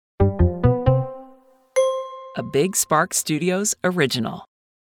a Big Spark Studios original.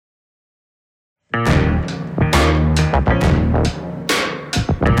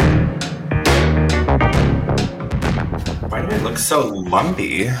 Why do I look so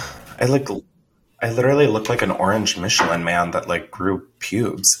lumpy? I literally look like an orange Michelin man that like grew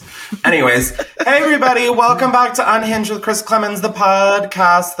pubes. Anyways, hey everybody, welcome back to Unhinged with Chris Clemens, the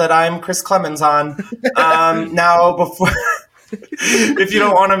podcast that I'm Chris Clemens on. Now, before, if you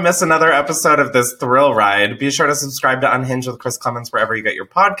don't want to miss another episode of this thrill ride, be sure to subscribe to Unhinged with Chris Clemens wherever you get your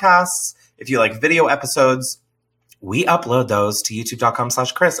podcasts. If you like video episodes, we upload those to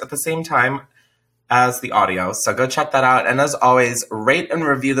youtube.com/Chris at the same time as the audio. So go check that out. And as always, rate and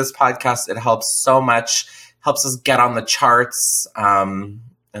review this podcast. It helps so much, helps us get on the charts. And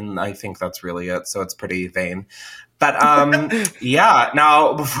I think that's really it. So it's pretty vain. But yeah,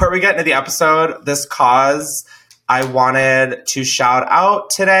 now before we get into the episode, this cause I wanted to shout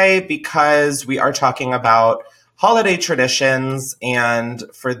out today because we are talking about holiday traditions. And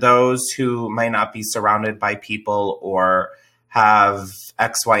for those who might not be surrounded by people or have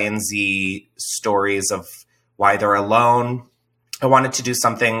X, Y, and Z stories of why they're alone, I wanted to do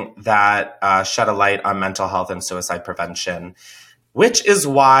something that shed a light on mental health and suicide prevention, which is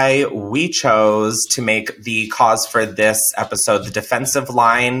why we chose to make the cause for this episode the defensive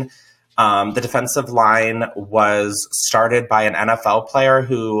line. The defensive line was started by an NFL player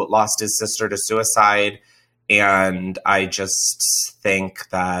who lost his sister to suicide. And I just think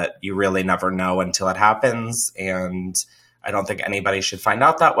that you really never know until it happens. And I don't think anybody should find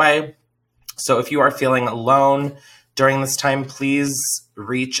out that way. So if you are feeling alone during this time, please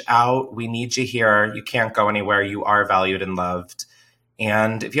reach out. We need you here. You can't go anywhere. You are valued and loved.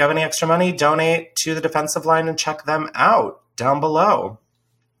 And if you have any extra money, donate to the defensive line and check them out down below.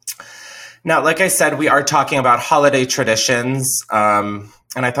 Now, like I said, we are talking about holiday traditions. And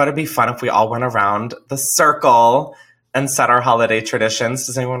I thought it'd be fun if we all went around the circle and said our holiday traditions.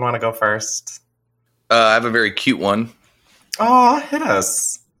 Does anyone want to go first? I have a very cute one. Oh, hit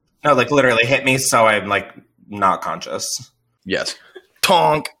us. No, like literally hit me so I'm like not conscious. Yes.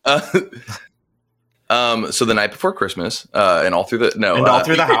 Tonk. So the night before Christmas, and all through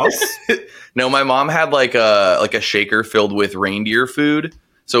the house? No, my mom had like a shaker filled with reindeer food.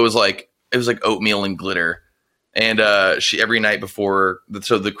 So it was like oatmeal and glitter. And she every night before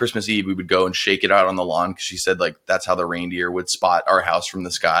the Christmas Eve we would go and shake it out on the lawn because she said like that's how the reindeer would spot our house from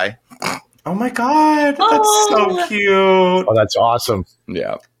the sky. Oh my God, that's so cute. Oh, that's awesome.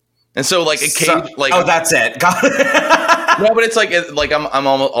 Yeah. And so like that's it. Got it. No, but it's like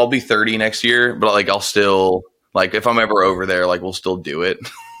I'll be 30 next year, but like I'll still like if I'm ever over there, like we'll still do it.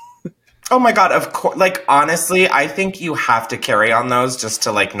 Oh my God, of course. Like honestly, I think you have to carry on those just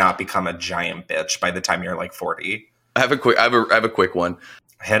to like not become a giant bitch by the time you're like 40. I have a quick one.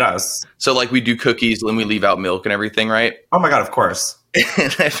 Hit us. So like we do cookies and we leave out milk and everything, right? Oh my God, of course.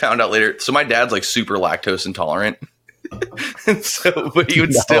 And I found out later. So my dad's like super lactose intolerant. And so, but he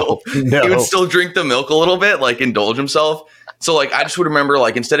would still drink the milk a little bit, like indulge himself. So like, I just would remember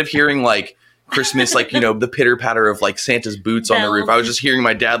like, instead of hearing like Christmas, like, you know, the pitter patter of like Santa's boots on the roof, I was just hearing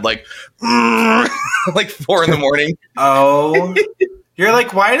my dad like, like 4 a.m. Oh, you're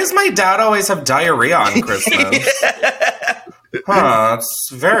like, why does my dad always have diarrhea on Christmas? Huh, it's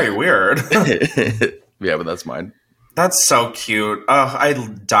very weird. Yeah, but that's mine. That's so cute. Oh, I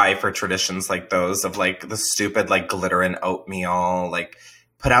die for traditions like those of like the stupid like glitter and oatmeal, like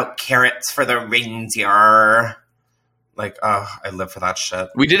put out carrots for the reindeer. Like, oh, I live for that shit.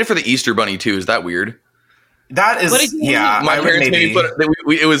 We did it for the Easter Bunny too. Is that weird? That is, yeah. My parents made me put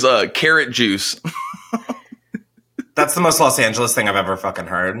it was carrot juice. That's the most Los Angeles thing I've ever fucking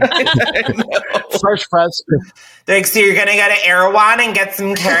heard. Fresh press. Like, so you're going to go to Erewhon and get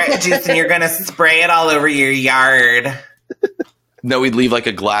some carrot juice and you're going to spray it all over your yard. No, we'd leave like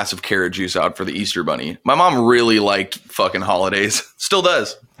a glass of carrot juice out for the Easter Bunny. My mom really liked fucking holidays. Still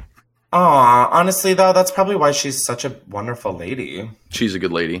does. Aw, honestly though, that's probably why she's such a wonderful lady. She's a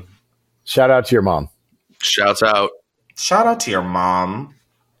good lady. Shout out to your mom. Shouts out. Shout out to your mom.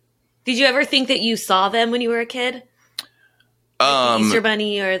 Did you ever think that you saw them when you were a kid? Like the Easter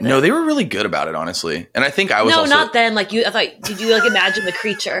Bunny or the... No, they were really good about it, honestly. And I think I was not then. Like I thought, did you like imagine the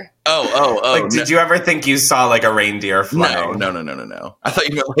creature? Like, did you ever think you saw like a reindeer flying? No. I thought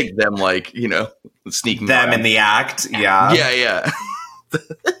you meant like them, like, you know, sneaking them around. in the act. Yeah. Yeah.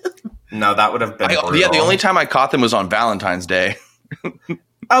 No, that would have been brutal. Yeah, the only time I caught them was on Valentine's Day.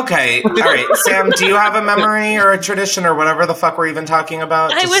 Okay. All right. Sam, do you have a memory or a tradition or whatever the fuck we're even talking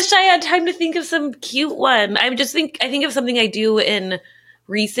about? I wish I had time to think of some cute one. I think of something I do in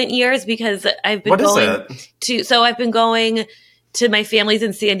recent years because I've been I've been going to my family's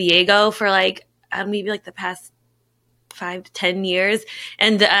in San Diego for like maybe like the past 5 to 10 years.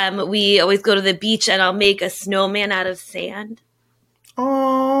 And we always go to the beach and I'll make a snowman out of sand.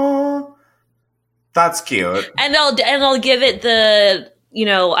 Oh, that's cute. And I'll give it the,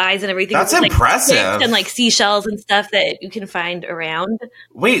 eyes and everything. That's with, impressive. And like seashells and stuff that you can find around.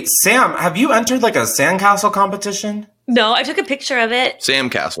 Wait, Sam, have you entered like a sandcastle competition? No, I took a picture of it. Sam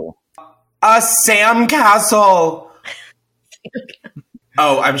Castle. A Sam Castle.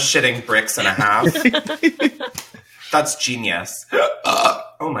 Oh, I'm shitting bricks and a half. That's genius.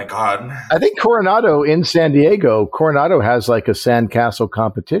 Oh my God. I think Coronado in San Diego, Coronado has like a sandcastle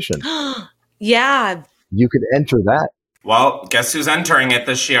competition. Yeah. You could enter that. Well, guess who's entering it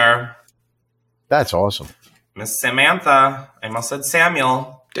this year? That's awesome. Miss Samantha. I almost said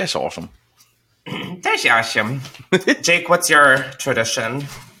Samuel. That's awesome. That's awesome. Jake, what's your tradition?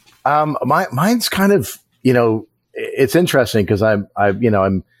 Mine's kind of, it's interesting because I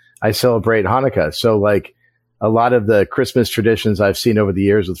celebrate Hanukkah. So like a lot of the Christmas traditions I've seen over the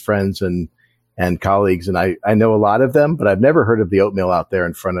years with friends and colleagues, and I know a lot of them, but I've never heard of the oatmeal out there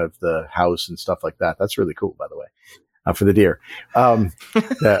in front of the house and stuff like that. That's really cool, by the way, for the deer. But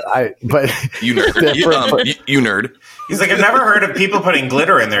You nerd. You nerd. He's like, I've never heard of people putting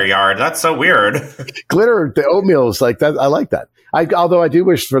glitter in their yard. That's so weird. Glitter, the oatmeal is like that. I like that. Although I do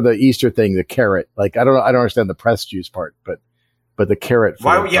wish for the Easter thing, the carrot. Like I don't understand the pressed juice part, but the carrot.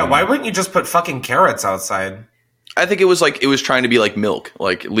 Why wouldn't you just put fucking carrots outside? I think it was trying to be like milk,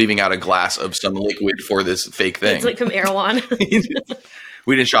 like leaving out a glass of some liquid for this fake thing. It's like from Erewhon.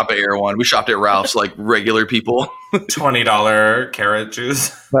 We didn't shop at Erewhon. We shopped at Ralph's like regular people. $20 carrot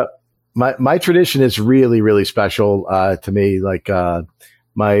juice. But my tradition is really, really special to me. Like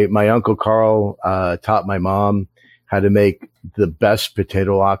my Uncle Carl taught my mom how to make the best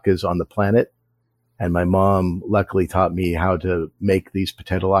potato latkes on the planet. And my mom luckily taught me how to make these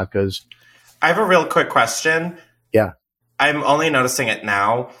potato latkes. I have a real quick question. Yeah. I'm only noticing it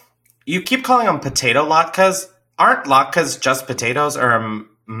now. You keep calling them potato latkes. Aren't latkes just potatoes, or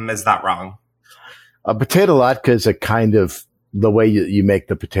is that wrong? A potato latke is a kind of the way you make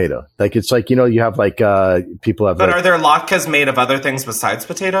the potato. Like it's like, you have like people have. But like, are there latkes made of other things besides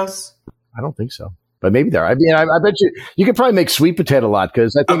potatoes? I don't think so. But maybe there. I mean, I bet you could probably make sweet potato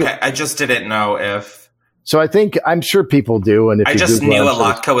latkes. I think. Okay, I just didn't know if. So I'm sure people do. And if I you just Google knew it, a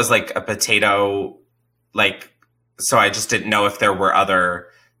latke was like a potato, so I just didn't know if there were other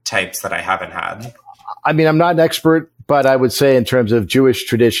types that I haven't had. I mean, I'm not an expert, but I would say in terms of Jewish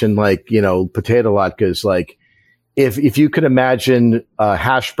tradition, like, potato latkes, like if you could imagine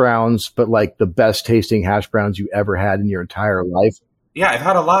hash browns, but like the best tasting hash browns you ever had in your entire life. Yeah, I've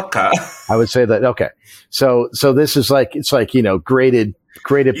had a latke. I would say that. Okay. So this is like, it's like, grated You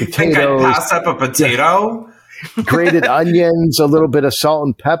potatoes. think I'd pass up a potato? Grated onions, a little bit of salt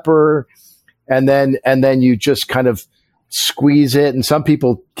and pepper, and then you just kind of squeeze it. And some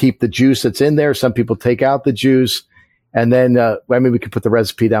people keep the juice that's in there. Some people take out the juice, and then we could put the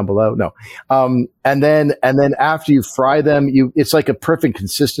recipe down below. No, and then after you fry them, it's like a perfect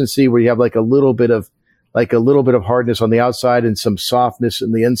consistency where you have like a little bit of hardness on the outside and some softness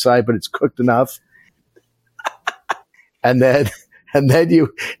in the inside, but it's cooked enough. And then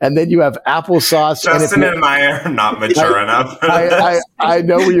you have applesauce. Justin and I are not mature enough. I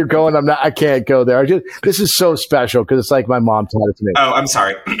know where you're going. I can't go there. This is so special because it's like my mom taught it to me. Oh, I'm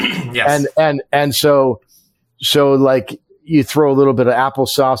sorry. Yes. And so like you throw a little bit of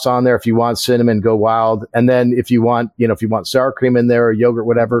applesauce on there if you want cinnamon, go wild. And then if you want sour cream in there or yogurt,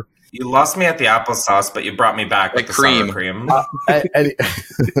 whatever. You lost me at the applesauce, but you brought me back with the sour cream.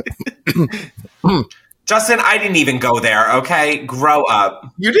 Justin, I didn't even go there, okay? Grow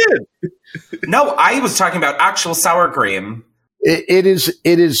up. You did. No, I was talking about actual sour cream. It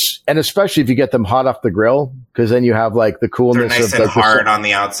is, and especially if you get them hot off the grill, because then you have like the coolness. They're nice of and hard on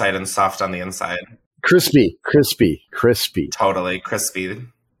the outside and soft on the inside. Crispy. Totally crispy.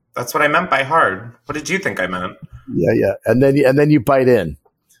 That's what I meant by hard. What did you think I meant? Yeah. And then you bite in.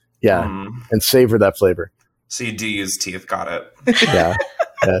 Yeah. And savor that flavor. So you do use teeth. Got it. Yeah.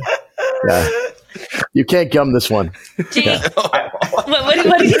 You can't gum this one. Yeah.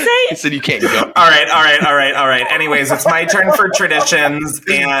 What did you say? He said you can't gum. All right. Anyways, it's my turn for traditions.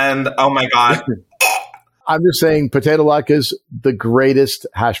 And oh my God. I'm just saying potato latkes, the greatest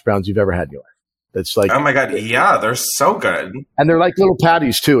hash browns you've ever had in your life. That's like, oh my God. Yeah, they're so good. And they're like little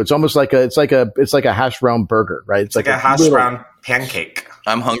patties too. It's almost like it's like a hash brown burger, right? It's like a hash brown pancake.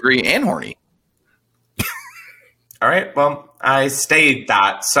 I'm hungry and horny. All right. Well, I stayed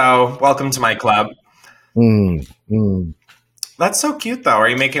that. So welcome to my club. That's so cute, though. Are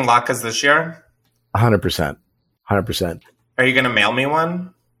you making latkes this year? 100%. 100%. Are you going to mail me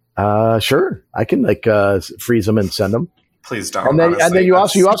one? Sure. I can freeze them and send them. Please don't. And then you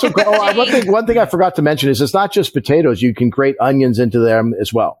also one thing I forgot to mention is it's not just potatoes. You can grate onions into them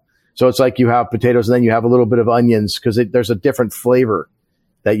as well. So it's like you have potatoes and then you have a little bit of onions because there's a different flavor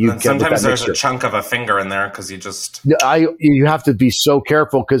that you get. Sometimes there's a chunk of a finger in there because you have to be so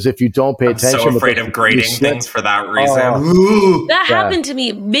careful because if you don't pay attention, I'm so afraid of grating things for that reason. That happened to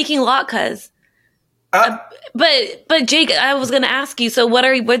me making latkes. But Jake, I was going to ask you. So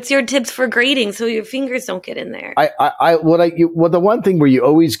what's your tips for grating so your fingers don't get in there? The one thing where you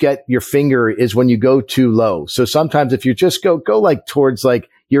always get your finger is when you go too low. So sometimes if you just go like towards like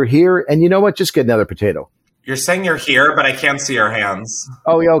you're here, and you know what, just get another potato. You're saying you're here, but I can't see your hands.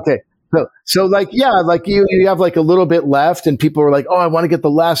 Oh yeah, okay. So you have like a little bit left, and people are like, "Oh, I want to get the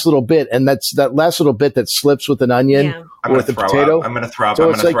last little bit," and that's that last little bit that slips with an onion or with a potato. I'm going to throw up. So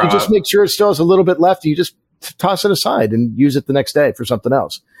it's like you just make sure it still has a little bit left. And you just toss it aside and use it the next day for something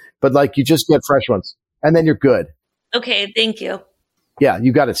else. But like you just get fresh ones, and then you're good. Okay, thank you. Yeah,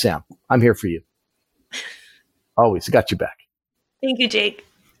 you got it, Sam. I'm here for you. Always got you back. Thank you, Jake.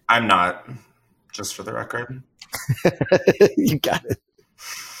 I'm not. Just for the record. You got it.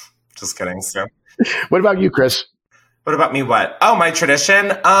 Just kidding, Sam. What about you, Chris? What about me? What? Oh, my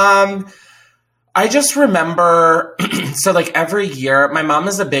tradition. I just remember, so like every year, my mom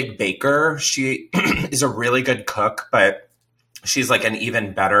is a big baker. She is a really good cook, but she's like an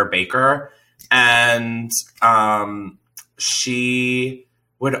even better baker. And she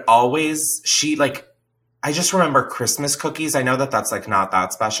would always, I just remember Christmas cookies. I know that that's like not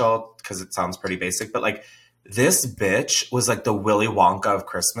that special because it sounds pretty basic, but like this bitch was like the Willy Wonka of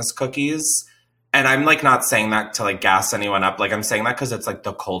Christmas cookies. And I'm like not saying that to like gas anyone up. Like I'm saying that because it's like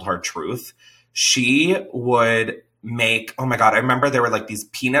the cold hard truth. She would make, oh my God, I remember there were like these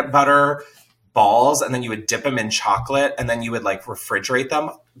peanut butter balls and then you would dip them in chocolate and then you would like refrigerate them.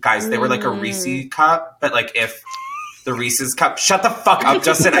 Guys, they were like a Reese's cup, but like if the Reese's cup, shut the fuck up,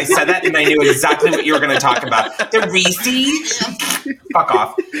 Justin. I said that and I knew exactly what you were going to talk about. The Reese's? Fuck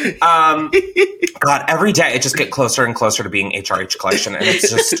off. God, every day I just get closer and closer to being HRH collection and it's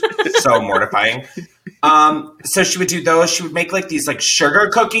just so mortifying. So she would do those. She would make like these like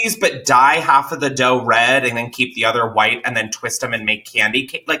sugar cookies, but dye half of the dough red and then keep the other white and then twist them and make candy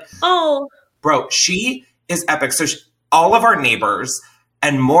cake. Like, oh, bro, she is epic. So all of our neighbors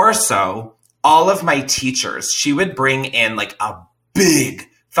and more so all of my teachers, she would bring in like a big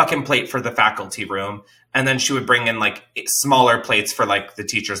fucking plate for the faculty room. And then she would bring in like smaller plates for like the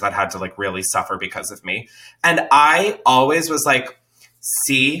teachers that had to like really suffer because of me. And I always was like,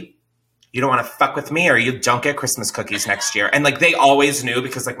 see, you don't want to fuck with me or you don't get Christmas cookies next year. And like they always knew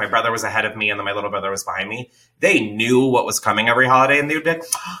because like my brother was ahead of me and then my little brother was behind me. They knew what was coming every holiday and they would be like,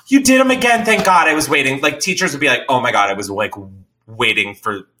 oh, you did them again. Thank God I was waiting. Like teachers would be like, oh my God, I was like waiting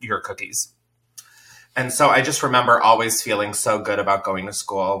for your cookies. And so I just remember always feeling so good about going to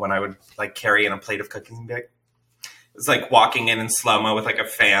school when I would like carry in a plate of cookies and be like, it was like walking in slow-mo with like a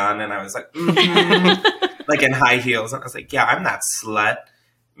fan. And I was like, like in high heels. And I was like, yeah, I'm that slut.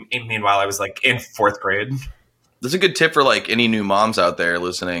 And meanwhile, I was like in fourth grade. That's a good tip for like any new moms out there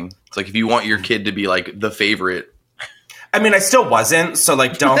listening. It's like if you want your kid to be like the favorite. I mean, I still wasn't. So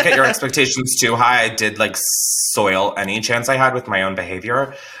like, don't get your expectations too high. I did like soil any chance I had with my own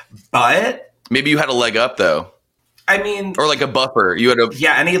behavior. But maybe you had a leg up though. I mean, or like a buffer. You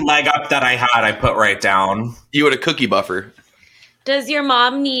had any leg up that I had, I put right down. You had a cookie buffer. Does your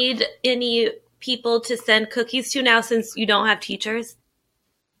mom need any people to send cookies to now since you don't have teachers?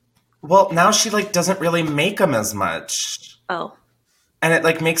 Well, now she like doesn't really make them as much. Oh. And it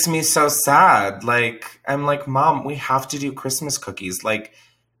like makes me so sad. Like I'm like, Mom, we have to do Christmas cookies. Like,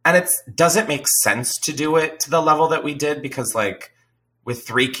 and it doesn't make sense to do it to the level that we did because like with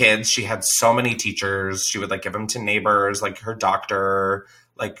 3 kids, she had so many teachers. She would like give them to neighbors, like her doctor.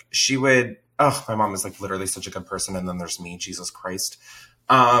 Like she would, oh, my mom is like literally such a good person. And then there's me, Jesus Christ.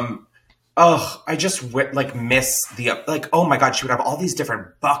 I just like miss the, like, oh my God, she would have all these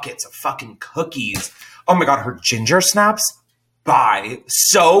different buckets of fucking cookies. Oh my God, her ginger snaps. Bye.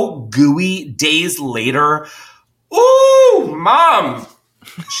 So gooey days later. Ooh, Mom.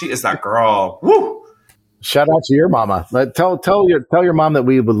 She is that girl. Woo. Shout out to your mama. Tell your mom that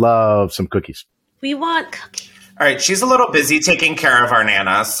we would love some cookies. We want cookies. All right, she's a little busy taking care of our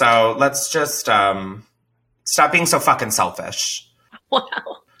Nana, so let's just stop being so fucking selfish. Wow.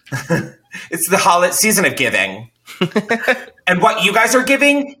 It's the season of giving. And what you guys are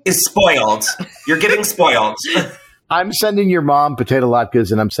giving is spoiled. You're getting spoiled. I'm sending your mom potato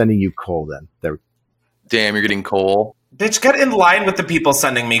latkes and I'm sending you coal then. There. Damn, you're getting coal. Bitch, get in line with the people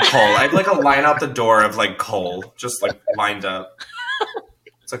sending me coal. I have like a line out the door of like coal, just like lined up.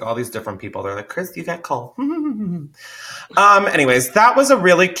 It's like all these different people. They're like, Chris, you get coal. Anyways, that was a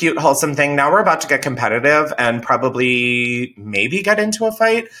really cute, wholesome thing. Now we're about to get competitive and probably maybe get into a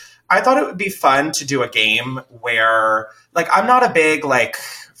fight. I thought it would be fun to do a game where, like, I'm not a big, like,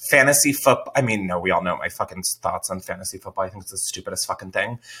 fantasy football. I mean, no, we all know my fucking thoughts on fantasy football. I think it's the stupidest fucking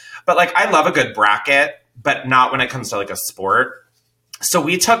thing. But, like, I love a good bracket, but not when it comes to, like, a sport. So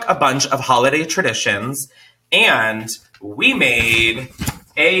we took a bunch of holiday traditions and we made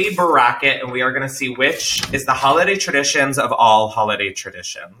a bracket, and we are going to see which is the holiday traditions of all holiday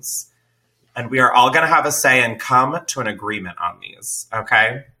traditions. And we are all going to have a say and come to an agreement on these,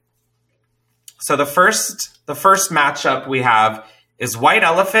 okay? So the first matchup we have is White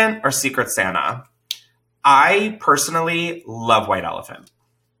Elephant or Secret Santa. I personally love White Elephant.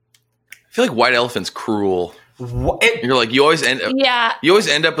 I feel like White Elephant's cruel. You're like, you always end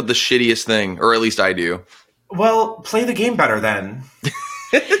up with the shittiest thing, or at least I do. Well, play the game better then.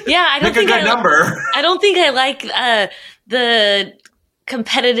 Yeah, I don't think a good number. I don't think I like the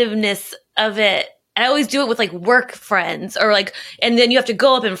competitiveness of it. I always do it with like work friends or like, and then you have to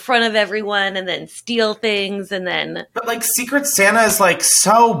go up in front of everyone and then steal things and then. But like Secret Santa is like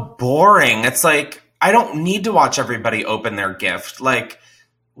so boring. It's like, I don't need to watch everybody open their gift. Like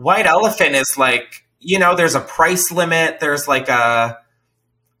White Elephant is like, you know, there's a price limit. There's like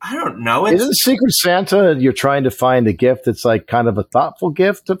I don't know. Isn't Secret Santa, you're trying to find a gift that's like kind of a thoughtful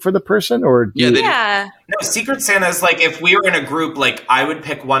gift for the person? Or yeah. No, Secret Santa is like, if we were in a group, like I would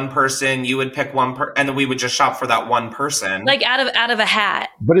pick one person, you would pick one and then we would just shop for that one person. Like out of a hat.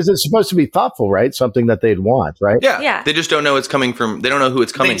 But is it supposed to be thoughtful, right? Something that they'd want, right? Yeah. They just don't know it's coming from, they don't know who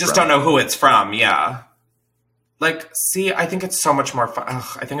it's coming from. They just don't know who it's from, yeah. Like, see, I think it's so much more fun.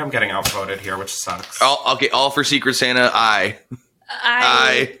 Ugh, I think I'm getting outvoted here, which sucks. All for Secret Santa,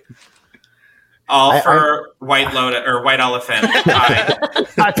 All for White Lotus or White Elephant.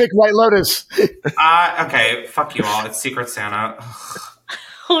 I pick White Lotus. Okay, fuck you all. It's Secret Santa.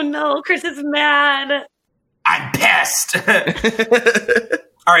 Oh no, Chris is mad. I'm pissed.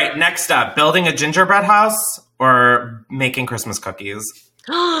 All right, next up, building a gingerbread house or making Christmas cookies?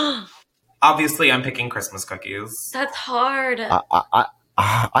 Obviously, I'm picking Christmas cookies. That's hard.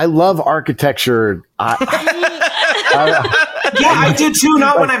 I love architecture. Yeah, I do too.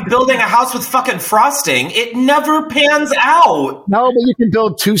 Not when I'm building a house with fucking frosting. It never pans out. No, but you can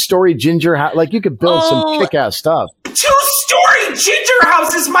build 2-story ginger house. Like you could build some kick-ass stuff. 2-story ginger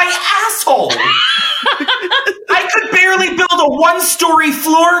house is my asshole. I could barely build a 1-story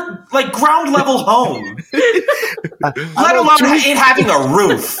floor, like ground level home, let alone it having a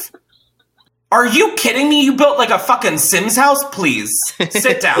roof. Are you kidding me? You built like a fucking Sims house? Please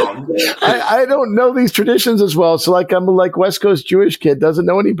sit down. I don't know these traditions as well. So like I'm like West Coast Jewish kid, doesn't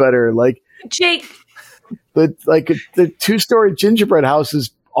know any better. Like Jake, the 2-story gingerbread house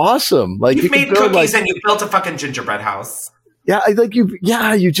is awesome. Like you've made cookies and you built a fucking gingerbread house. Yeah,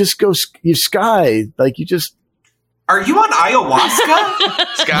 you just go sky. Like you just. Are you on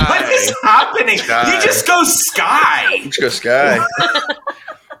ayahuasca? Sky. What is happening? Sky. You just go sky. Just go sky.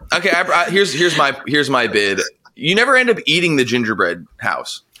 Okay, here's my bid. You never end up eating the gingerbread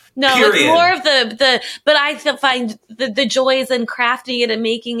house. No, Period. it's more of the but I find the joys in crafting it and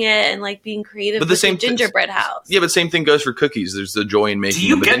making it and like being creative. But with the gingerbread house. Yeah, but same thing goes for cookies. There's the joy in making. Do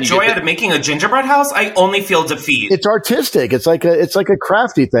you them, get joy out of making a gingerbread house? I only feel defeat. It's artistic. It's like a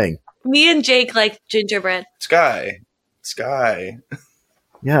crafty thing. Me and Jake like gingerbread. Sky.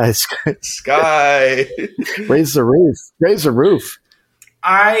 Yeah, it's sky. Raise the roof.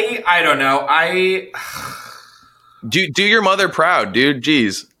 I don't know. Do your mother proud, dude.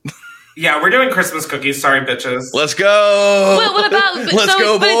 Jeez. Yeah, we're doing Christmas cookies. Sorry, bitches. Let's go. What about? Let's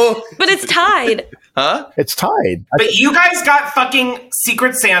go, bull. But it's tied. Huh? It's tied. But you guys got fucking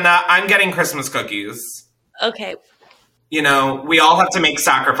Secret Santa. I'm getting Christmas cookies. Okay. You know, we all have to make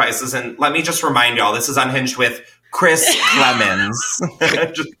sacrifices. And let me just remind y'all, this is Unhinged with Chris Clemens.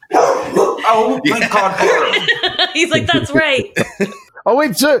 Oh my God. He's like, that's right. Oh,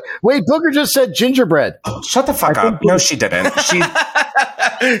 wait, Booker just said gingerbread. Oh, shut the fuck up. No, she didn't.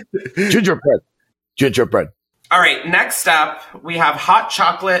 Gingerbread. All right, next up, we have hot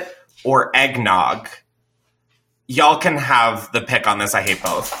chocolate or eggnog. Y'all can have the pick on this. I hate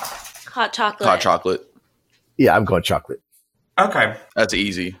both. Hot chocolate. Hot chocolate. Yeah, I'm going chocolate. Okay. That's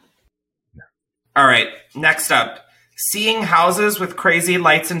easy. All right, next up. Seeing houses with crazy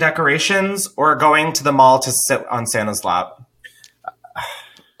lights and decorations or going to the mall to sit on Santa's lap?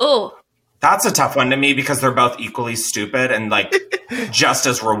 Oh. That's a tough one to me because they're both equally stupid and like just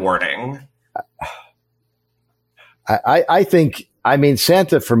as rewarding. I think,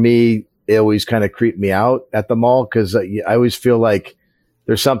 Santa for me, it always kind of creeped me out at the mall because I always feel like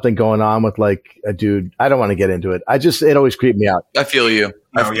there's something going on with like a dude. I don't want to get into it. It always creeped me out. I feel you.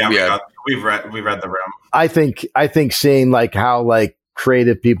 Oh yeah, we read The Room. I think seeing like how like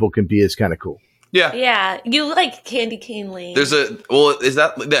creative people can be is kind of cool. Yeah. Yeah. You like Candy Cane Lane. There's there's in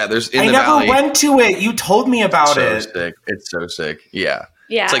I the never valley. went to it. You told me about So it. sick. It's so sick. Yeah.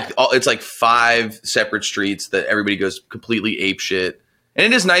 Yeah. It's like 5 separate streets that everybody goes completely ape shit. And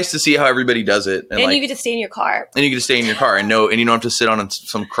it is nice to see how everybody does it. and like, you get to stay in your car. and you get to stay in your car and you don't have to sit on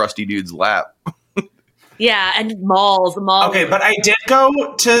some crusty dude's lap. Yeah, and malls. Okay, but I did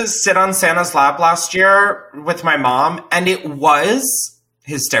go to sit on Santa's lap last year with my mom, and it was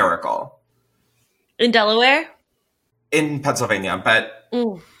hysterical. In Delaware? In Pennsylvania, but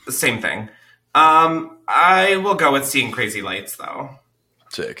the same thing. I will go with Seeing Crazy Lights, though.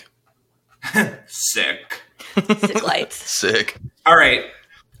 Sick. Sick. Sick lights. Sick. All right,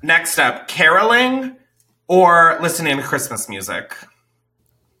 next up, caroling or listening to Christmas music?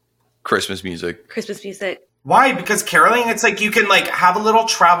 Christmas music. Christmas music. Why? Because caroling, it's like you can like have a little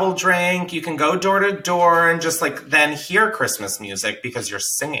travel drink, you can go door to door and just like then hear Christmas music because you're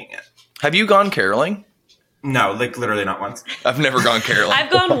singing it. Have you gone caroling? No, like literally not once. I've never gone caroling. I've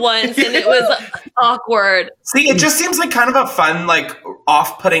gone once and it was awkward. See, it just seems like kind of a fun, like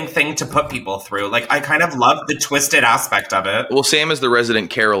off-putting thing to put people through. Like I kind of love the twisted aspect of it. Well, Sam is the resident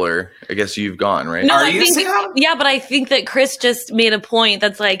caroler. I guess you've gone, right? No, Are I you, think Sam? yeah, but I think that Chris just made a point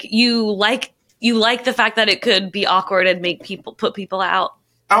that's like you like the fact that it could be awkward and put people out.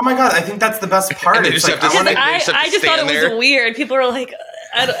 Oh my god, I think that's the best part. And they It's just like have to I wanna, I just thought it was there. weird. People were like,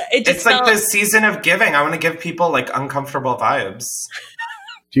 it just it's like felt, the season of giving. I want to give people like uncomfortable vibes.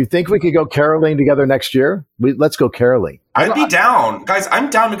 Do you think we could go caroling together next year? Let's go caroling. I'd be down. Guys, I'm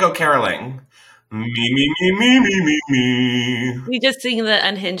down to go caroling. Me, me, me, me, me, me, me. we just sing the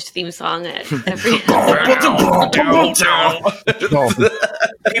Unhinged theme song at every. People are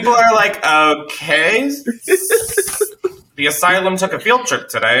like, okay. The asylum took a field trip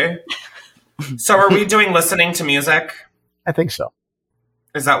today. So are we doing listening to music? I think so.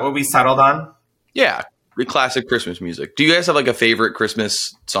 Is that what we settled on? Yeah. Classic Christmas music. Do you guys have like a favorite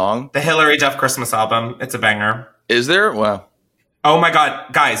Christmas song? The Hillary Duff Christmas album. It's a banger. Is there? Wow. Oh my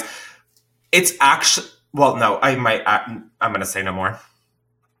god, guys. It's actually, well, no, I'm going to say no more.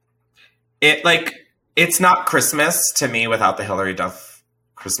 It's not Christmas to me without the Hillary Duff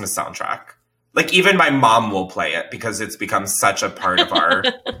Christmas soundtrack. Like, even my mom will play it because it's become such a part of our...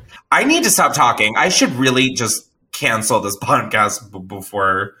 I need to stop talking. I should really just cancel this podcast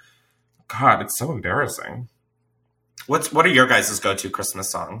before... God, it's so embarrassing. What are your guys' go-to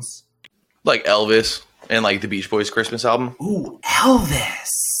Christmas songs? Like Elvis and like the Beach Boys Christmas album. Ooh,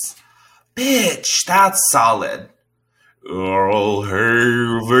 Elvis. Bitch, that's solid. I'll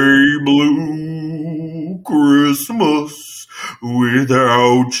have a blue Christmas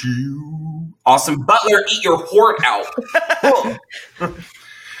without you. Austin Butler, eat your heart out.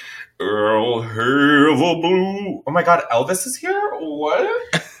 I'll have a blue... Oh my god, Elvis is here?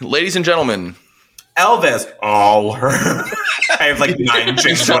 What? Ladies and gentlemen. Elvis. I'll have... I have like 9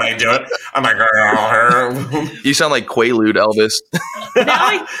 chicks when I do it. I'm like, I'll have... You sound like Quaalude Elvis.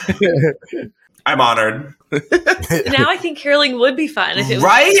 I'm honored. Now I think caroling would be fun. If it was,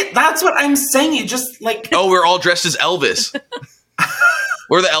 Right? That's what I'm saying. You just like... Oh, we're all dressed as Elvis.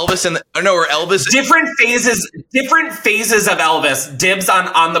 We're the Elvis and we're Elvis. Different phases of Elvis. Dibs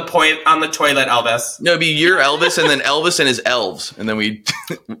on the toilet Elvis. No, it'd be your Elvis and then Elvis and his elves. And then we...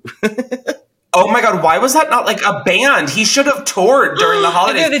 Oh my god, why was that not like a band? He should have toured during the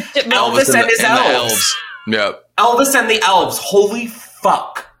holidays. Elvis and his elves. Yep. Elvis and the elves. Holy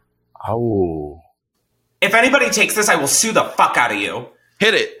fuck. Oh. If anybody takes this, I will sue the fuck out of you.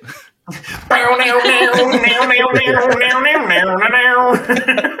 Hit it.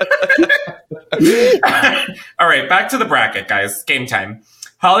 All right, back to the bracket, guys. Game time.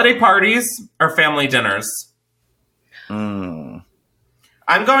 Holiday parties or family dinners?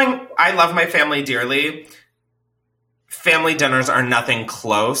 I love my family dearly. Family dinners are nothing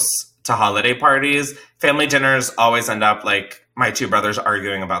close to holiday parties. Family dinners always end up like my 2 brothers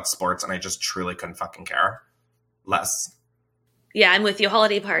arguing about sports, and I just truly couldn't fucking care less. yeah, I'm with you.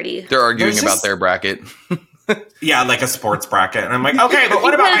 Holiday party. They're arguing There's about just- their bracket. Yeah, like a sports bracket. And I'm like, okay, but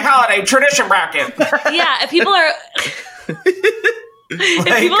what about my holiday tradition bracket? Yeah, if people are.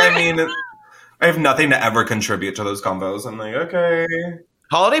 I have nothing to ever contribute to those combos. I'm like, okay.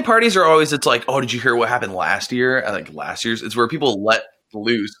 Holiday parties are always, it's like, oh, did you hear what happened last year? Like last year's, it's where people let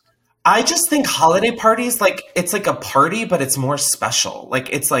loose. I just think holiday parties, like, it's like a party, but it's more special.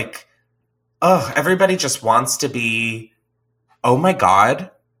 Like, it's like, oh, everybody just wants to be, oh my God.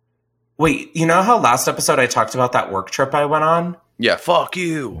 Wait, you know how last episode I talked about that work trip I went on? Yeah, fuck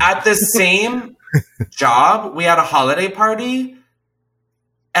you. At the same job, we had a holiday party,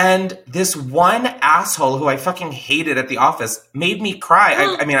 and this one asshole who I fucking hated at the office made me cry.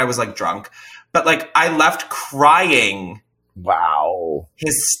 I mean, I was like drunk, but like I left crying. Wow.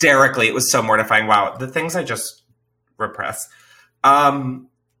 Hysterically. It was so mortifying. Wow. The things I just repress. What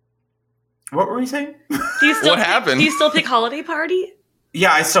were we saying? What happened? Do you still pick holiday party?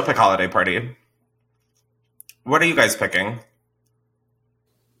 Yeah, I still pick holiday party. What are you guys picking?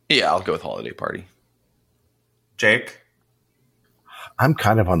 Yeah, I'll go with holiday party. Jake? I'm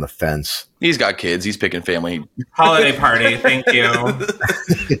kind of on the fence. He's got kids. He's picking family. Holiday party. Thank you.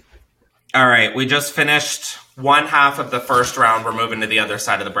 All right. We just finished one half of the first round. We're moving to the other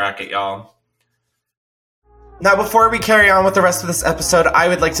side of the bracket, y'all. Now, before we carry on with the rest of this episode, I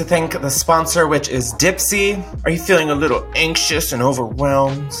would like to thank the sponsor, which is Dipsea. Are you feeling a little anxious and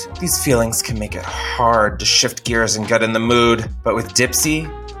overwhelmed? These feelings can make it hard to shift gears and get in the mood. But with Dipsea,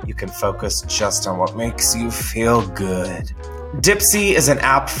 you can focus just on what makes you feel good. Dipsea is an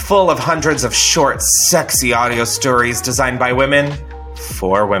app full of hundreds of short, sexy audio stories designed by women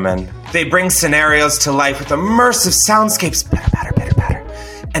for women. They bring scenarios to life with immersive soundscapes, patter, patter, patter, patter,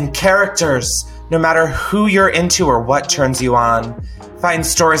 and characters, no matter who you're into or what turns you on. Find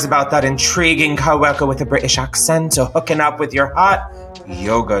stories about that intriguing Kaweko with a British accent or hooking up with your hot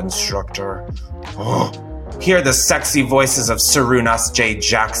yoga instructor. Hear the sexy voices of Sarunas J.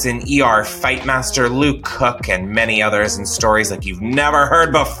 Jackson, ER Fightmaster, Luke Cook, and many others in stories like you've never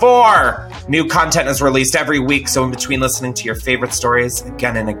heard before. New content is released every week, so in between listening to your favorite stories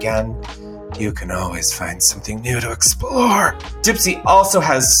again and again, you can always find something new to explore. Dipsea also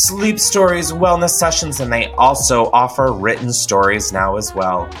has sleep stories, wellness sessions, and they also offer written stories now as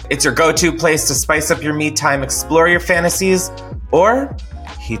well. It's your go-to place to spice up your me time, explore your fantasies, or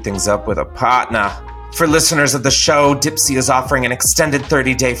heat things up with a partner. For listeners of the show, Dipsea is offering an extended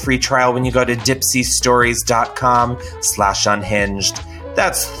 30-day free trial when you go to dipseastories.com/unhinged.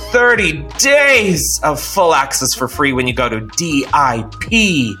 That's 30 days of full access for free when you go to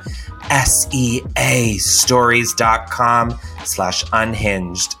DIPSEA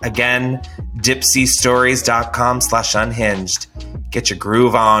stories.com/unhinged. Again, dipseastories.com/unhinged. Get your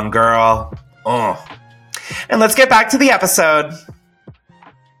groove on, girl. And let's get back to the episode.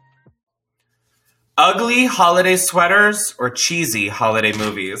 Ugly holiday sweaters or cheesy holiday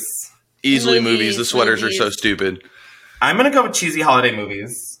movies? Easily movies. The sweaters are so stupid. I'm going to go with cheesy holiday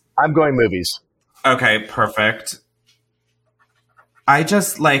movies. I'm going movies. Okay, perfect. I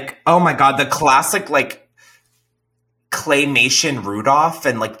just like, oh my God, the classic like claymation Rudolph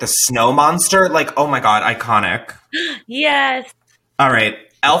and like the snow monster. Like, oh my God, iconic. Yes. All right.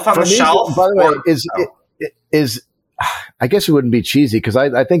 Elf on the Shelf. By the way, is I guess it wouldn't be cheesy because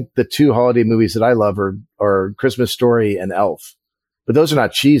I think the two holiday movies that I love are Christmas Story and Elf. But those are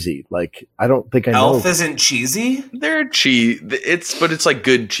not cheesy. Like, I don't think I know. Elf isn't cheesy? They're cheese. But it's like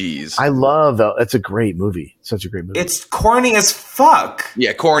good cheese. I love Elf. It's a great movie. Such a great movie. It's corny as fuck.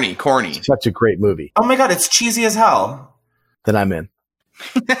 Yeah, corny. Such a great movie. Oh my God, it's cheesy as hell. Then I'm in.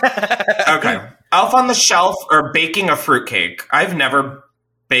 Okay. Elf on the Shelf or baking a fruitcake. I've never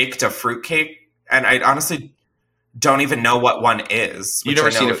baked a fruitcake, and I honestly don't even know what one is. You've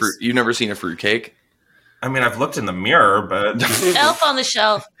never seen a fruitcake? I mean, I've looked in the mirror, but Elf on the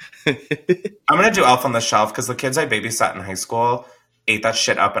Shelf. I'm gonna do Elf on the Shelf because the kids I babysat in high school ate that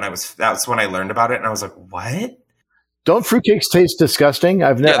shit up, and that's when I learned about it, and I was like, "What? Don't fruitcakes taste disgusting?"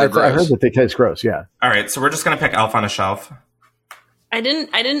 I've heard that they taste gross. Yeah. All right, so we're just gonna pick Elf on a Shelf. I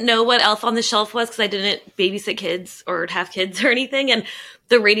didn't know what Elf on the Shelf was because I didn't babysit kids or have kids or anything. And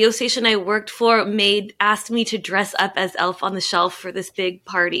the radio station I worked for asked me to dress up as Elf on the Shelf for this big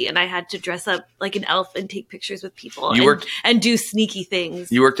party, and I had to dress up like an elf and take pictures with people and do sneaky things.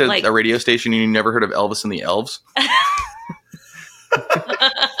 You worked at a radio station and you never heard of Elvis and the Elves?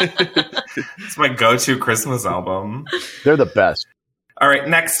 It's my go-to Christmas album. They're the best. All right,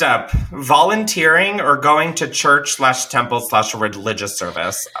 next up, volunteering or going to church/temple/religious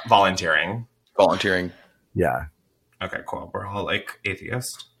service? Volunteering. Yeah. Okay, cool. We're all like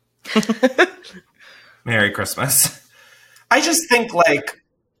atheist. Merry Christmas. I just think like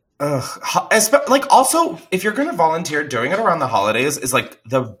also if you're going to volunteer, doing it around the holidays is like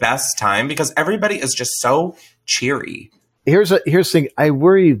the best time because everybody is just so cheery. Here's the thing. I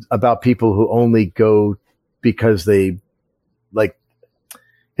worry about people who only go because they like.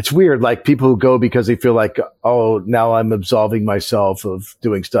 It's weird, like people who go because they feel like, oh, now I'm absolving myself of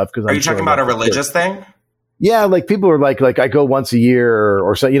doing stuff. Because are you talking about a religious thing? Yeah, like people are like I go once a year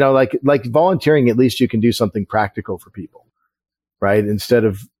or so. You know, like volunteering. At least you can do something practical for people, right? Instead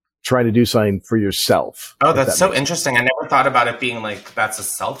of trying to do something for yourself. Oh, that's so interesting. I never thought about it being like that's a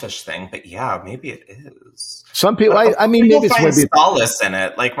selfish thing, but yeah, maybe it is. Some people, I mean, people maybe find it's maybe solace in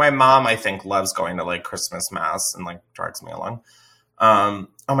it. Like my mom, I think, loves going to like Christmas mass and like drags me along. Oh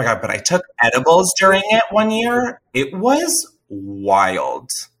my God, but I took edibles during it one year. It was wild.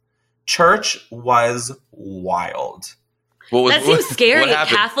 Church was wild. That seems scary. A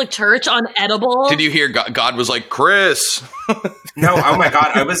Catholic church on edible. Did you hear God was like, Chris? No, oh my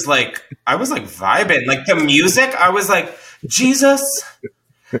God. I was like vibing. Like the music, I was like, Jesus,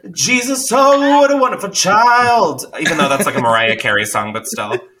 oh, what a wonderful child. Even though that's like a Mariah Carey song, but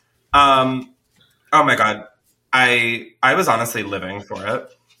still. Oh my God. I was honestly living for it.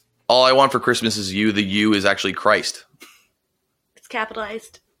 All I want for Christmas is you. The you is actually Christ. It's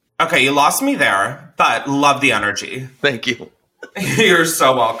capitalized. Okay, you lost me there, but love the energy. Thank you. You're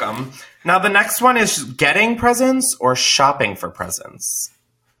so welcome. Now, the next one is getting presents or shopping for presents.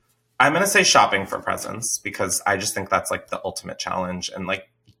 I'm going to say shopping for presents because I just think that's like the ultimate challenge. And like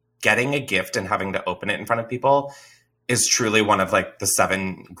getting a gift and having to open it in front of people is truly one of like the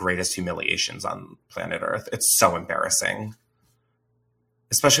 7 greatest humiliations on planet Earth. It's so embarrassing.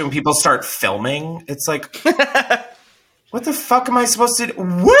 Especially when people start filming. It's like, what the fuck am I supposed to do?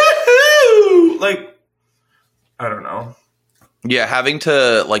 Woohoo! Like, I don't know. Yeah, having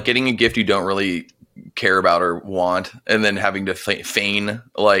to, like, getting a gift you don't really care about or want, and then having to feign,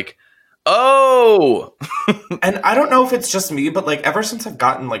 like, oh! And I don't know if it's just me, but, like, ever since I've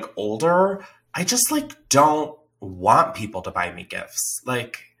gotten, like, older, I just, like, don't want people to buy me gifts.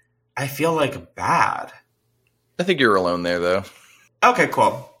 Like, I feel, like, bad. I think you're alone there, though. Okay,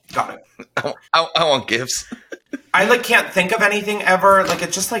 cool. Got it. I want gifts. I, like, can't think of anything ever. Like,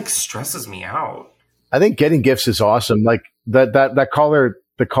 it just, like, stresses me out. I think getting gifts is awesome. Like, that caller,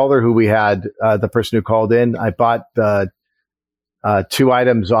 the caller who we had, the person who called in, I bought 2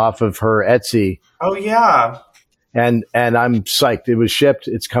 items off of her Etsy. Oh, yeah. And I'm psyched. It was shipped.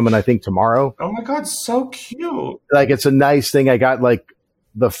 It's coming, I think, tomorrow. Oh, my God. So cute. Like, it's a nice thing. I got, like,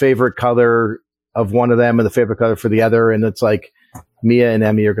 the favorite color of one of them and the favorite color for the other. And it's like, Mia and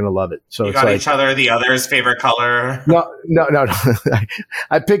Emmy are going to love it. So you it's got like, each other the other's favorite color. No.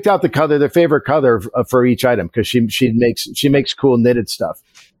 I picked out the color, their favorite color for each item because she makes cool knitted stuff.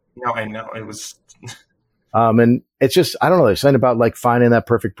 No, I know it was. And it's just I don't know. There's something about like finding that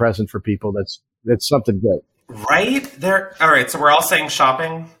perfect present for people. That's something good. Right there. All right. So we're all saying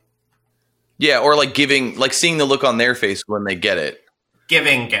shopping. Yeah, or like giving, like seeing the look on their face when they get it.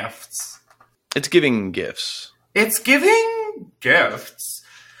 Giving gifts. It's giving gifts. It's giving gifts.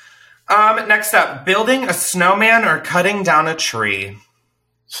 Next up, building a snowman or cutting down a tree.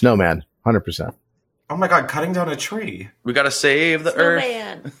 Snowman, 100%. Oh my God, cutting down a tree. We got to save the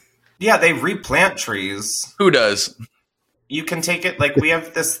Snowman. earth. Yeah, they replant trees. Who does? You can take it, like we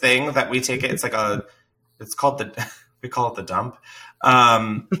have this thing that we take it. It's like we call it the dump.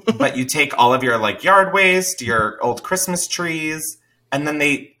 But you take all of your like yard waste, your old Christmas trees, and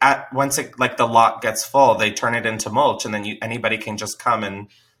then once it like the lot gets full, they turn it into mulch, and then anybody can just come and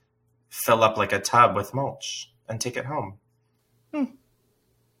fill up like a tub with mulch and take it home.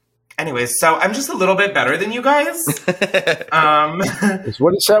 Anyways, so I'm just a little bit better than you guys.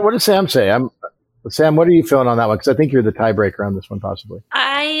 What did Sam say? Sam, what are you feeling on that one? Because I think you're the tiebreaker on this one, possibly.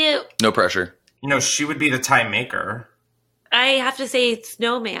 No pressure. No, she would be the tie maker. I have to say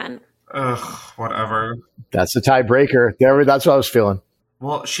snowman. Ugh, whatever. That's the tiebreaker. That's what I was feeling.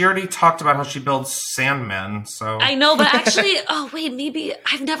 Well, she already talked about how she builds sandmen, so... I know, but actually... oh, wait, maybe...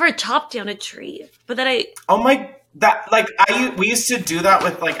 I've never chopped down a tree. But then I... Oh my... we used to do that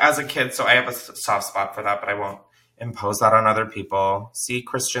with, like, as a kid, so I have a soft spot for that, but I won't impose that on other people. See,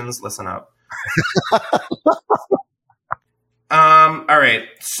 Christians, listen up. All right.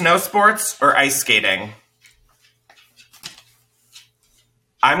 Snow sports or ice skating?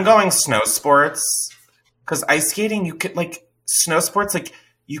 I'm going snow sports because ice skating, you could like snow sports, like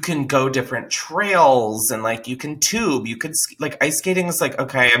you can go different trails and like you can tube, you could like ice skating is like,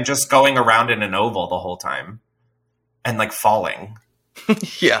 okay, I'm just going around in an oval the whole time and like falling.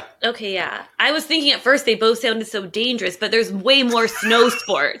 Yeah. Okay, yeah. I was thinking at first they both sounded so dangerous, but there's way more snow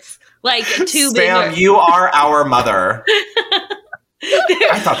sports. Like tubing. Sam, you are our mother.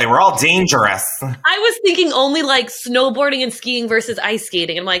 I thought they were all dangerous. I was thinking only like snowboarding and skiing versus ice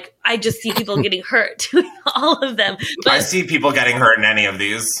skating. And like, I just see people getting hurt doing all of them. But, I see people getting hurt in any of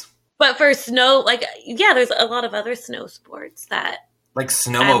these. But for snow, like, yeah, there's a lot of other snow sports that. Like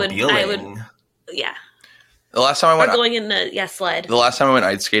snowmobiling. I would yeah. The last time I went, going in the sled. The last time I went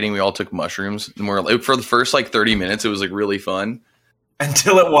ice skating, we all took mushrooms, and for the first like 30 minutes, it was like really fun.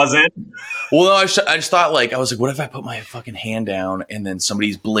 Until it wasn't. Well, no, I just thought, like, I was like, what if I put my fucking hand down and then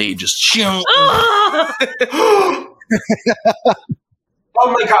somebody's blade just Oh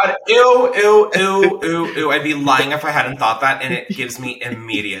my god. Ew, ew, ew, ew, ew. I'd be lying if I hadn't thought that, and it gives me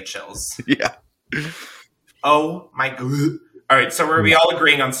immediate chills. Yeah. Oh my god. All right, so were we all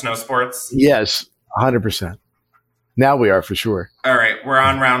agreeing on snow sports? Yes, 100%. Now we are for sure. All right, we're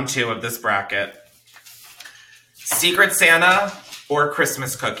on round 2 of this bracket. Secret Santa or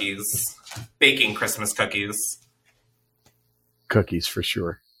Christmas cookies? Baking Christmas cookies. Cookies for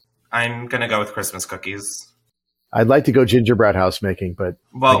sure. I'm going to go with Christmas cookies. I'd like to go gingerbread house making, but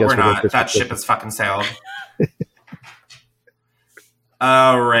well, I guess we're not. Christmas That ship has fucking sailed.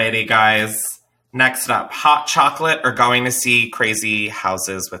 Alrighty, guys. Next up, hot chocolate or going to see crazy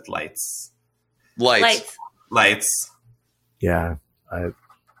houses with lights? Lights. Yeah,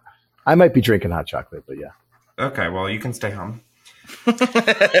 I might be drinking hot chocolate, but yeah. Okay, well, you can stay home.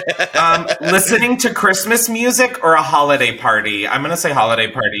 Listening to Christmas music or a holiday party? I'm going to say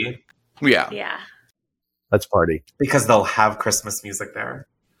holiday party. Yeah. Let's party. Because they'll have Christmas music there.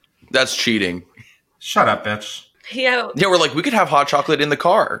 That's cheating. Shut up, bitch. Yeah. Yeah, we're like, we could have hot chocolate in the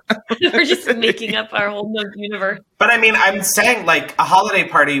car. We're just making up our whole universe. But I mean, I'm saying like a holiday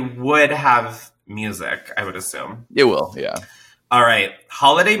party would have music, I would assume. It will, yeah. All right.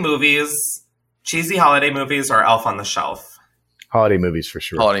 Holiday movies, cheesy holiday movies, or Elf on the Shelf? Holiday movies for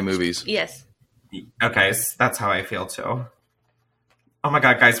sure. Holiday movies. Yes. Okay, so that's how I feel too. Oh my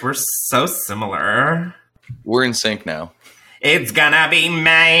god, guys, we're so similar. We're in sync now. It's gonna be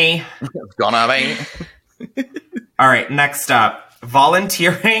May. It's gonna be. All right, next up.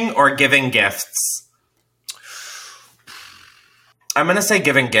 Volunteering or giving gifts? I'm going to say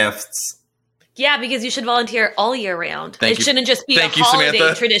giving gifts. Yeah, because you should volunteer all year round. Thank it you. shouldn't just be Thank a you, holiday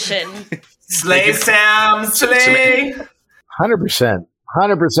Samantha. tradition. Slay, Sam, slay. 100%.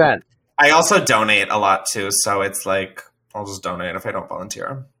 100%. I also donate a lot too, so it's like, I'll just donate if I don't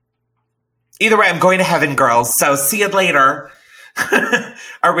volunteer. Either way, I'm going to heaven, girls, so see you later.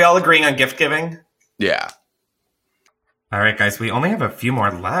 Are we all agreeing on gift giving? Yeah. All right, guys, we only have a few more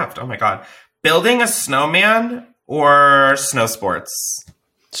left. Oh my god. Building a snowman or snow sports?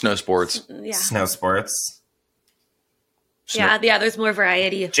 Snow sports. Yeah. Snow sports. Yeah, there's more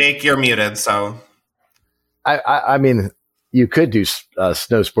variety. Jake, you're muted, so. I mean, you could do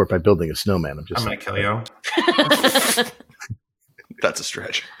snow sport by building a snowman. I'm going to kill you. That's a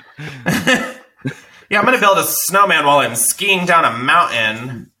stretch. Yeah, I'm going to build a snowman while I'm skiing down a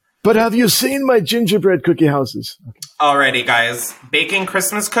mountain. But have you seen my gingerbread cookie houses? Okay. Alrighty, guys. Baking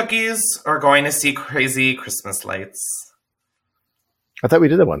Christmas cookies or going to see crazy Christmas lights? I thought we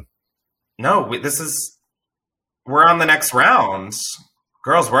did that one. No, we're on the next round.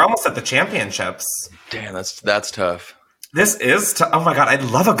 Girls, we're almost at the championships. Damn, that's tough. This is, oh my god, I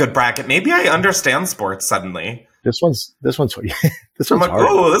love a good bracket. Maybe I understand sports suddenly. This one's this one's I'm like, hard.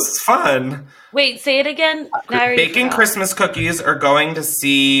 oh, this is fun. Wait, say it again. Baking Christmas cookies or going to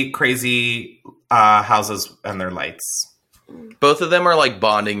see crazy houses and their lights. Both of them are like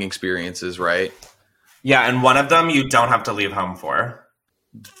bonding experiences, right? Yeah, and one of them you don't have to leave home for.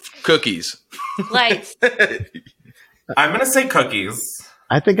 Cookies. Lights. I'm going to say cookies.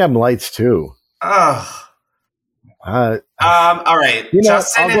 I think I'm lights too. Ugh. All right. You know,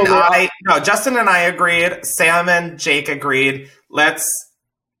 Justin and I agreed. Sam and Jake agreed.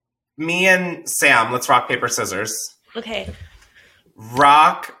 Me and Sam, let's rock, paper, scissors. Okay.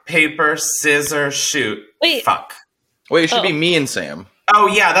 Rock, paper, scissors, shoot. Wait. Fuck. Wait, it should be me and Sam. Oh,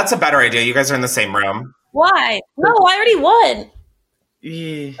 yeah, that's a better idea. You guys are in the same room. Why? No, I already won.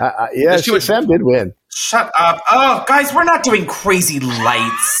 Yeah, Sam did win. Shut up. Oh, guys, we're not doing crazy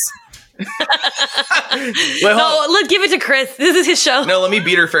lights. No, look, give it to Chris. This is his show. No, let me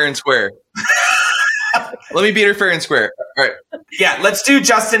beat her fair and square. Let me beat her fair and square. All right. Yeah, let's do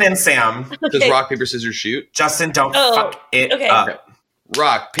Justin and Sam. Does rock, paper, scissors, shoot? Justin, don't fuck it up.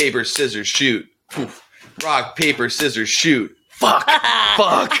 Rock, paper, scissors, shoot. Oof. Rock, paper, scissors, shoot. Fuck.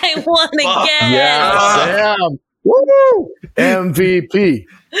 Fuck. I won again. Yeah, Sam. Woo! MVP.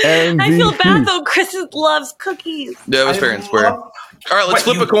 I feel bad though. Chris loves cookies. That was fair and square. All right, let's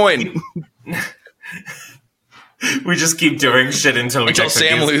flip a coin. We just keep doing shit until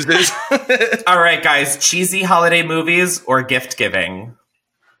Sam loses. All right, guys. Cheesy holiday movies or gift giving?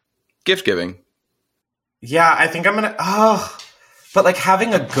 Gift giving. Yeah, I think I'm gonna. Oh, but like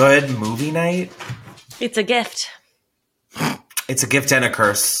having a good movie night. It's a gift. It's a gift and a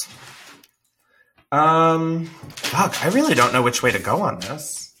curse. Fuck. I really don't know which way to go on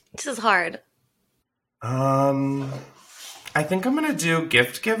this. This is hard. I think I'm gonna do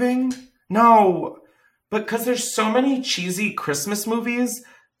gift giving. No, But because there's so many cheesy Christmas movies,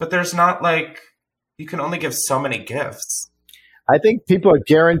 but there's not like, you can only give so many gifts. I think people are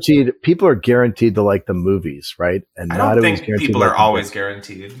guaranteed to like the movies, right? And I don't think people are always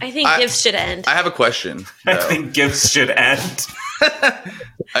guaranteed. I think gifts should end. I have a question. I think gifts should end.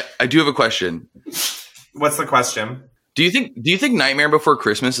 I do have a question. What's the question? Do you think Nightmare Before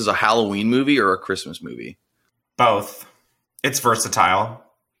Christmas is a Halloween movie or a Christmas movie? Both. It's versatile.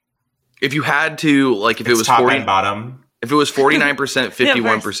 If you had to, like, if it was top 40, and bottom. If it was 49%,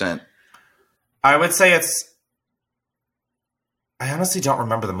 51%. I would say it's. I honestly don't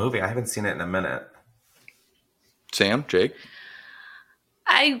remember the movie. I haven't seen it in a minute. Sam, Jake?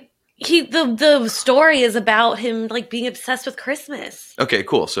 The story is about him like being obsessed with Christmas. Okay,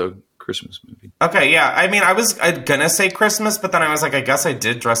 cool. So Christmas movie. Okay, yeah. I mean, I was gonna say Christmas, but then I was like, I guess I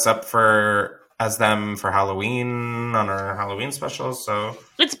did dress up as them for Halloween on our Halloween special. So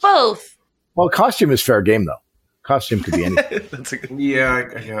it's both. Well, costume is fair game though. Costume could be anything. Yeah,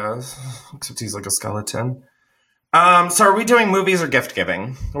 I guess. Except he's like a skeleton. So are we doing movies or gift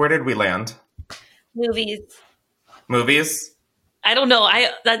giving? Where did we land? Movies. I don't know.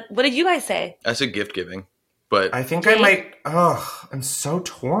 What did you guys say? I said gift giving, but I think Jake? I might. Oh, I'm so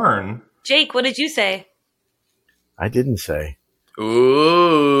torn. Jake, what did you say? I didn't say.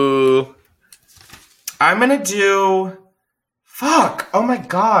 Ooh. I'm gonna do. Fuck! Oh my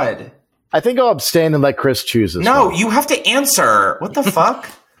god! I think I'll abstain and let Chris choose this. No, one. you have to answer. What the fuck?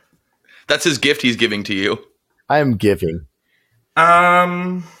 That's his gift he's giving to you. I am giving.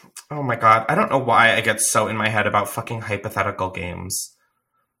 Oh my god. I don't know why I get so in my head about fucking hypothetical games.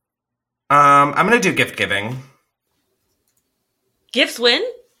 I'm gonna do gift giving. Gifts win?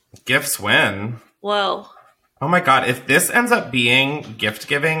 Gifts win. Whoa. Oh my god, if this ends up being gift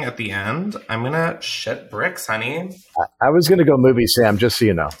giving at the end, I'm gonna shit bricks, honey. I was going to go movie, Sam, just so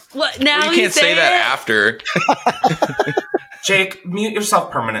you know. What? Now Well, you can't say that after. Jake, mute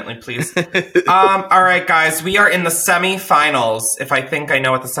yourself permanently, please. All right, guys, we are in the semifinals. If I think I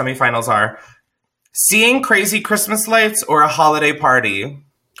know what the semifinals are. Seeing crazy Christmas lights or a holiday party?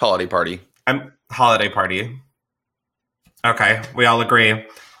 Holiday party. Holiday party. Okay, we all agree.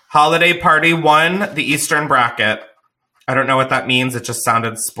 Holiday party won the Eastern bracket. I don't know what that means. It just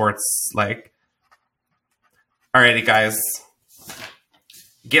sounded sports-like. Alrighty, guys.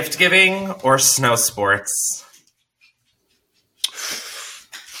 Gift giving or snow sports?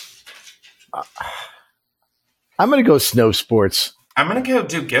 I'm going to go snow sports. I'm going to go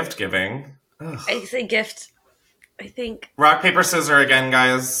do gift giving. Ugh. I say gift. I think. Rock, paper, scissors again,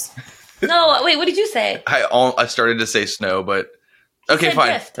 guys. No, wait, what did you say? I started to say snow, but okay, said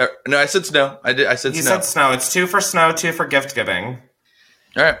fine. gift. No, I said snow. I said You snow. said snow. It's 2 for snow, 2 for gift giving.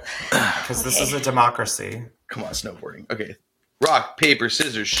 All right. Because this is a democracy. Come on, snowboarding. Okay. Rock, paper,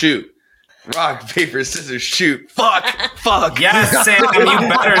 scissors, shoot. Rock, paper, scissors, shoot. Fuck. Yes, Sam, you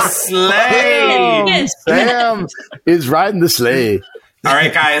better slay. Yes. Sam is riding the sleigh. All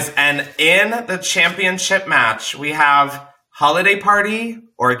right, guys. And in the championship match, we have holiday party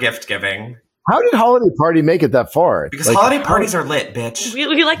or gift giving. How did holiday party make it that far? Because holiday parties are lit, bitch.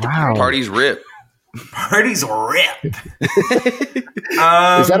 We like to party. Parties rip. Parties rip. Is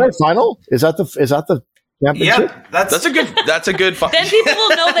that our final? Is that the championship? Yeah, That's a good Then people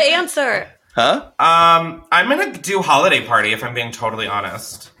will know the answer. Huh? I'm gonna do holiday party if I'm being totally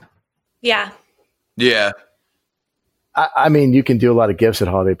honest. Yeah. Yeah. I mean, you can do a lot of gifts at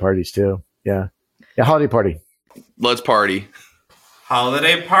holiday parties too. Yeah. Yeah, holiday party. Let's party.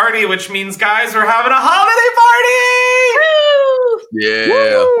 Holiday party, which means, guys, we're having a holiday party! Woo! Yeah.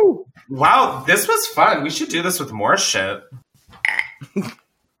 Woo! Wow, this was fun. We should do this with more shit.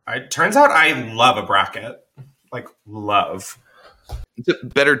 Turns out I love a bracket. Like, love. It's a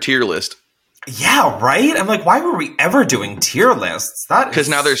better tier list. Yeah, right? I'm like, why were we ever doing tier lists? Because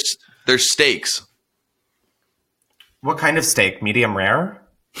now there's stakes. What kind of steak? Medium rare?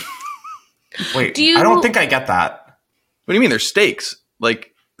 Wait, Do you- I don't think I get that. What do you mean there's stakes?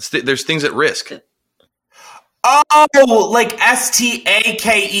 Like, there's things at risk. Oh, like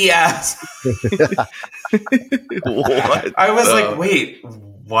STAKES. What? I was like, wait,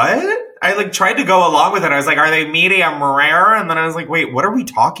 what? I like tried to go along with it. I was like, are they medium rare? And then I was like, wait, what are we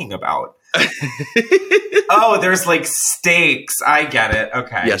talking about? Oh, there's like steaks. I get it.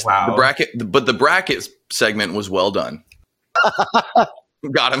 Okay. Yes. Wow. The bracket segment was well done.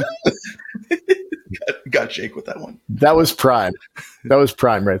 Got him. got Jake with that one. That was prime. That was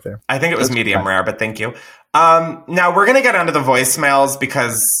prime right there. I think it was medium rare, but thank you. Now we're going to get onto the voicemails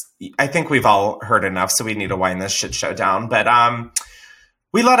because I think we've all heard enough, so we need to wind this shit show down. But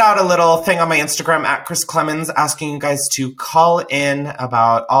We let out a little thing on my Instagram at Chris Clemens asking you guys to call in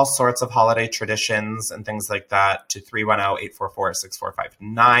about all sorts of holiday traditions and things like that to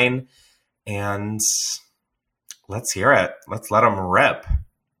 310-844-6459. And let's hear it. Let's let them rip.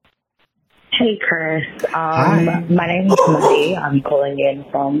 Hey, Chris. Hi. My name's Maddie. I'm calling in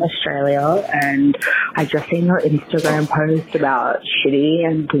from Australia, and I just seen your Instagram post about shitty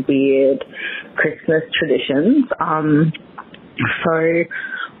and weird Christmas traditions. So,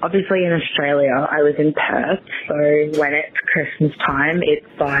 obviously in Australia, I was in Perth, so when it's Christmas time, it's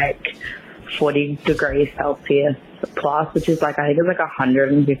like 40 degrees Celsius plus, which is like, I think it's like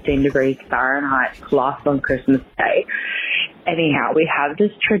 115 degrees Fahrenheit plus on Christmas Day. Anyhow, we have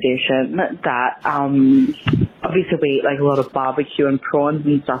this tradition that, obviously we eat like a lot of barbecue and prawns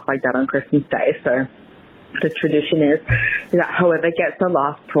and stuff like that on Christmas Day, so the tradition is that whoever gets the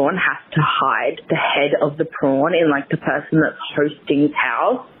last prawn has to hide the head of the prawn in like the person that's hosting's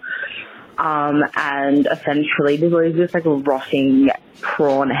house. And essentially there's just like a rotting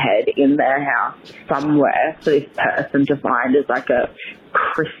prawn head in their house somewhere for this person to find as like a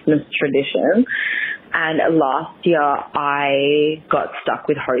Christmas tradition. And last year I got stuck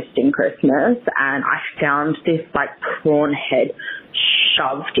with hosting Christmas and I found this like prawn head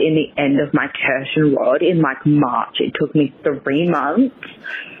shoved in the end of my curtain rod in like March. It took me 3 months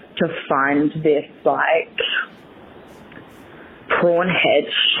to find this like prawn head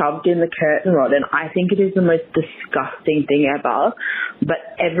shoved in the curtain rod, and I think it is the most disgusting thing ever. But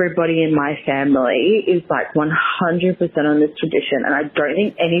everybody in my family is like 100% on this tradition, and I don't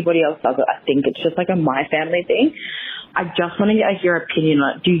think anybody else does it. I think it's just like a my family thing. I just want to get your opinion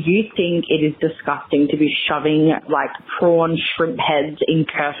on it. Do you think it is disgusting to be shoving like prawn shrimp heads in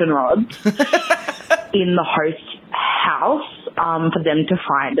curtain rods in the host's house for them to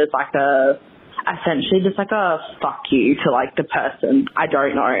find as like a, essentially just like a fuck you to like the person? I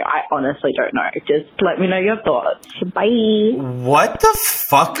don't know. I honestly don't know. Just let me know your thoughts. Bye. What the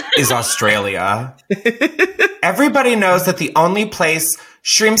fuck is Australia? Everybody knows that the only place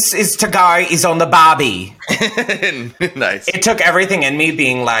shrimps is to go is on the barbie. Nice. It took everything in me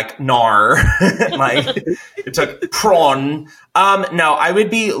being like, nar. Like, it took prawn. No, I would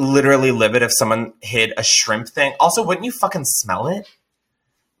be literally livid if someone hid a shrimp thing. Also, wouldn't you fucking smell it?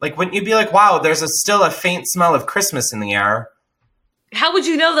 Like, wouldn't you be like, wow, there's still a faint smell of Christmas in the air? How would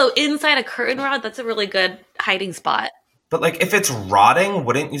you know, though, inside a curtain rod? That's a really good hiding spot. But, like, if it's rotting,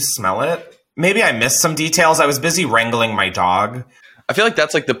 wouldn't you smell it? Maybe I missed some details. I was busy wrangling my dog. I feel like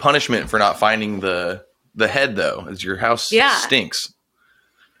that's like the punishment for not finding the head, though, is your house stinks.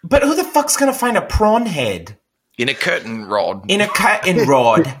 But who the fuck's going to find a prawn head? In a curtain rod. In a curtain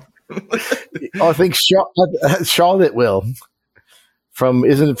rod. Oh, I think Charlotte will.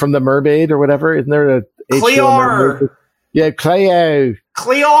 Isn't it from the Mermaid or whatever? Isn't there a Cleo? Yeah, Cleo.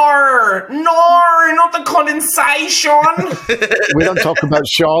 Cleo! No, not the condensation! We don't talk about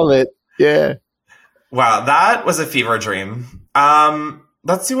Charlotte. Yeah. Wow, that was a fever dream.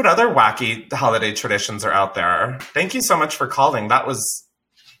 Let's see what other wacky holiday traditions are out there. Thank you so much for calling. That was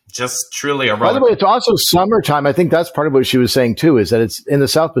just truly a By the way, it's also summertime. I think that's part of what she was saying too, is that it's in the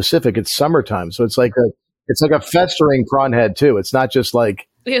South Pacific, it's summertime. So it's like a festering prawn head too. It's not just like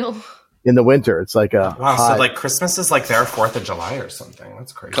Ew. in the winter. It's like a wow. hot, So like Christmas is like their 4th of July or something.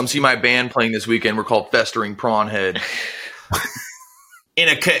 That's crazy. Come see my band playing this weekend. We're called Festering Prawn Head. In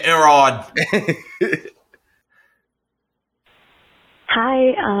a curtain rod.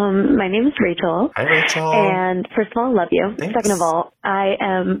 Hi, my name is Rachel. Hi, Rachel. And first of all, I love you. Thanks. Second of all, I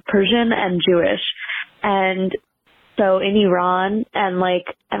am Persian and Jewish. And so in Iran, and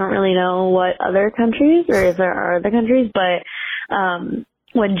like, I don't really know what other countries, or if there are other countries, but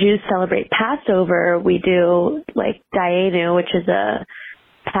when Jews celebrate Passover, we do like Dayenu, which is a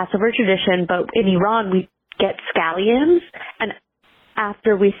Passover tradition. But in Iran, we get scallions, and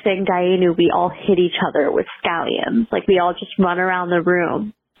after we sing Dayenu, we all hit each other with scallions. Like, we all just run around the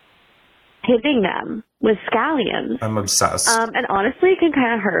room hitting them with scallions. I'm obsessed. And honestly, it can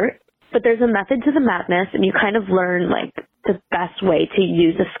kind of hurt, but there's a method to the madness, and you kind of learn, like, the best way to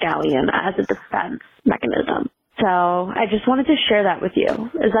use a scallion as a defense mechanism. So I just wanted to share that with you.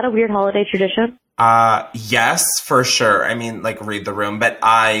 Is that a weird holiday tradition? Yes, for sure. I mean, like, read the room, but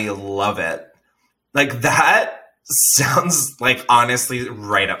I love it. Like, that sounds like honestly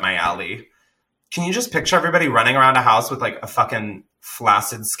right up my alley. Can you just picture everybody running around a house with like a fucking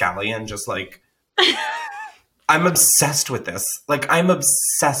flaccid scallion? Just like, I'm obsessed with this. Like, I'm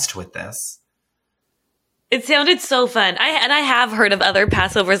obsessed with this. It sounded so fun. I have heard of other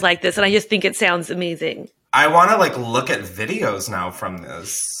Passovers like this, and I just think it sounds amazing. I want to like look at videos now from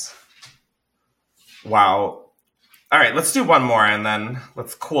this. Wow. All right, let's do one more and then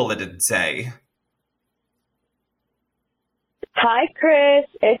let's call it a day. Hi, Chris.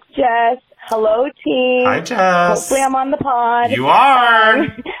 It's Jess. Hello, team. Hi, Jess. Hopefully I'm on the pod. You are. I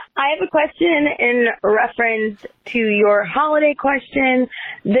have a question in reference to your holiday question.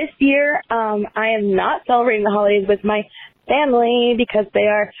 This year, I am not celebrating the holidays with my family because they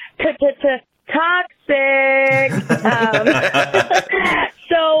are toxic.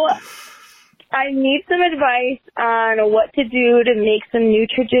 So I need some advice on what to do to make some new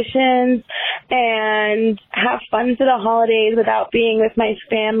traditions and have fun for the holidays without being with my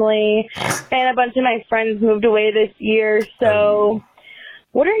family. And a bunch of my friends moved away this year. So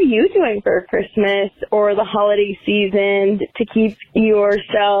what are you doing for Christmas or the holiday season to keep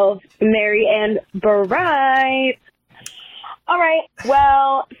yourself merry and bright? All right.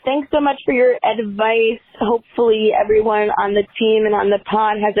 Well, thanks so much for your advice. Hopefully everyone on the team and on the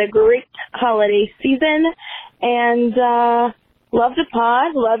pod has a great holiday season. And love the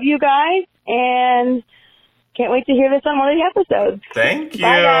pod. Love you guys. And can't wait to hear this on one of the episodes. Thank you.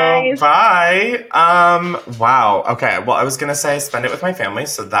 Bye, guys. Bye. Wow. Okay. Well, I was going to say spend it with my family.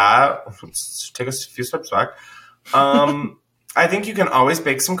 So that, let's take a few steps back. I think you can always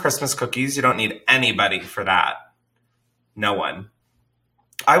bake some Christmas cookies. You don't need anybody for that. No one.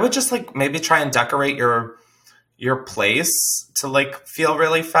 I would just like maybe try and decorate your place to like feel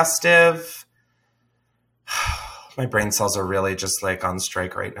really festive. My brain cells are really just like on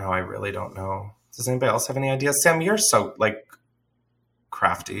strike right now. I really don't know. Does anybody else have any ideas? Sam, you're so like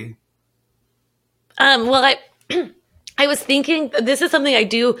crafty. Well, I was thinking this is something I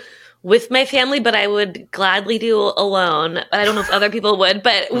do with my family, but I would gladly do alone. I don't know if other people would,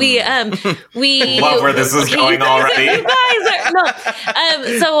 but we love where this is going already. You guys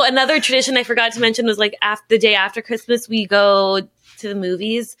are, so another tradition I forgot to mention was like the day after Christmas, we go to the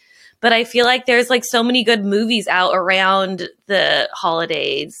movies. But I feel like there's like so many good movies out around the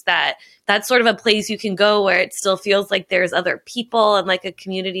holidays that that's sort of a place you can go where it still feels like there's other people and like a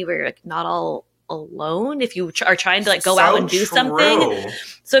community where you're like not all alone if you are trying to like go out and do something.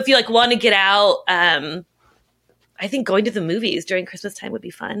 So if you like want to get out, I think going to the movies during Christmas time would be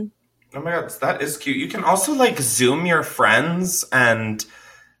fun. Oh my God, that is cute. You can also like Zoom your friends and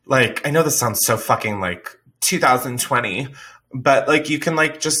like, I know this sounds so fucking like 2020, but like you can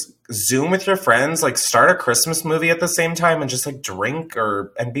like just Zoom with your friends, like start a Christmas movie at the same time and just like drink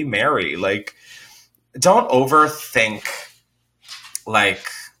and be merry. Like don't overthink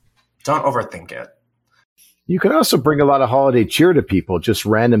it. You can also bring a lot of holiday cheer to people, just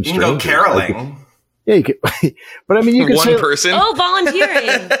random strangers. You can go caroling. Yeah, you can, but I mean, you can one person. Oh,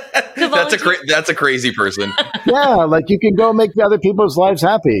 volunteering. That's a crazy person. Yeah, like you can go make the other people's lives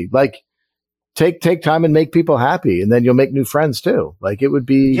happy. Like take time and make people happy, and then you'll make new friends too. Like it would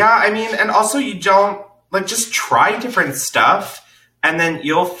be. Yeah, I mean, and also you don't like just try different stuff, and then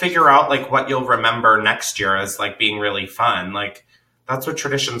you'll figure out like what you'll remember next year as like being really fun. Like that's what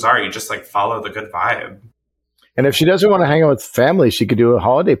traditions are. You just like follow the good vibe. And if she doesn't want to hang out with family, she could do a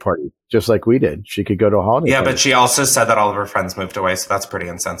holiday party, just like we did. She could go to a holiday party. But she also said that all of her friends moved away, so that's pretty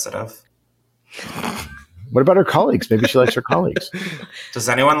insensitive. What about her colleagues? Maybe she likes her colleagues. Does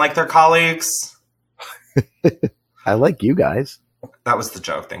anyone like their colleagues? I like you guys. That was the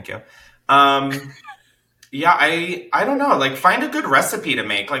joke. Thank you. Yeah, I don't know. Like, find a good recipe to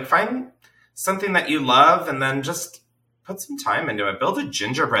make. Like, find something that you love and then just put some time into it. Build a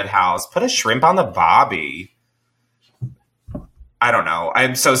gingerbread house. Put a shrimp on the bobby. I don't know.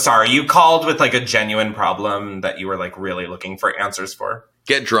 I'm so sorry. You called with like a genuine problem that you were like really looking for answers for.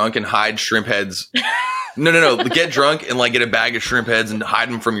 Get drunk and hide shrimp heads. No. Get drunk and like get a bag of shrimp heads and hide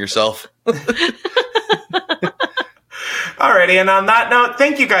them from yourself. Alrighty, and on that note,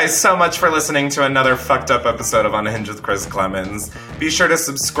 thank you guys so much for listening to another fucked up episode of Unhinged with Chris Klemens. Be sure to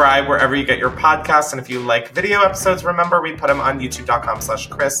subscribe wherever you get your podcasts, and if you like video episodes, remember we put them on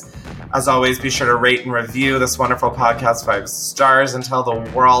youtube.com/Chris. As always, be sure to rate and review this wonderful podcast 5 stars and tell the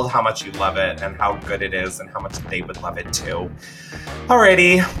world how much you love it and how good it is and how much they would love it too.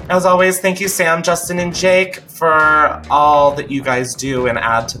 Alrighty, as always, thank you Sam, Justin, and Jake for all that you guys do and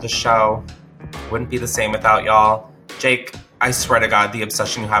add to the show. Wouldn't be the same without y'all. Jake, I swear to God, the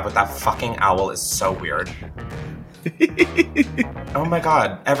obsession you have with that fucking owl is so weird. Oh my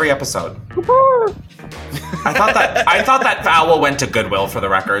God, every episode. I thought that owl went to Goodwill for the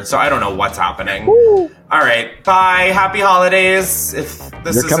record, so I don't know what's happening. All right, bye. Happy holidays. If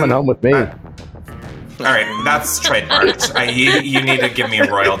this You're coming home with me. All right, that's trademarked. You need to give me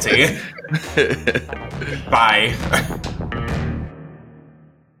a royalty. Bye.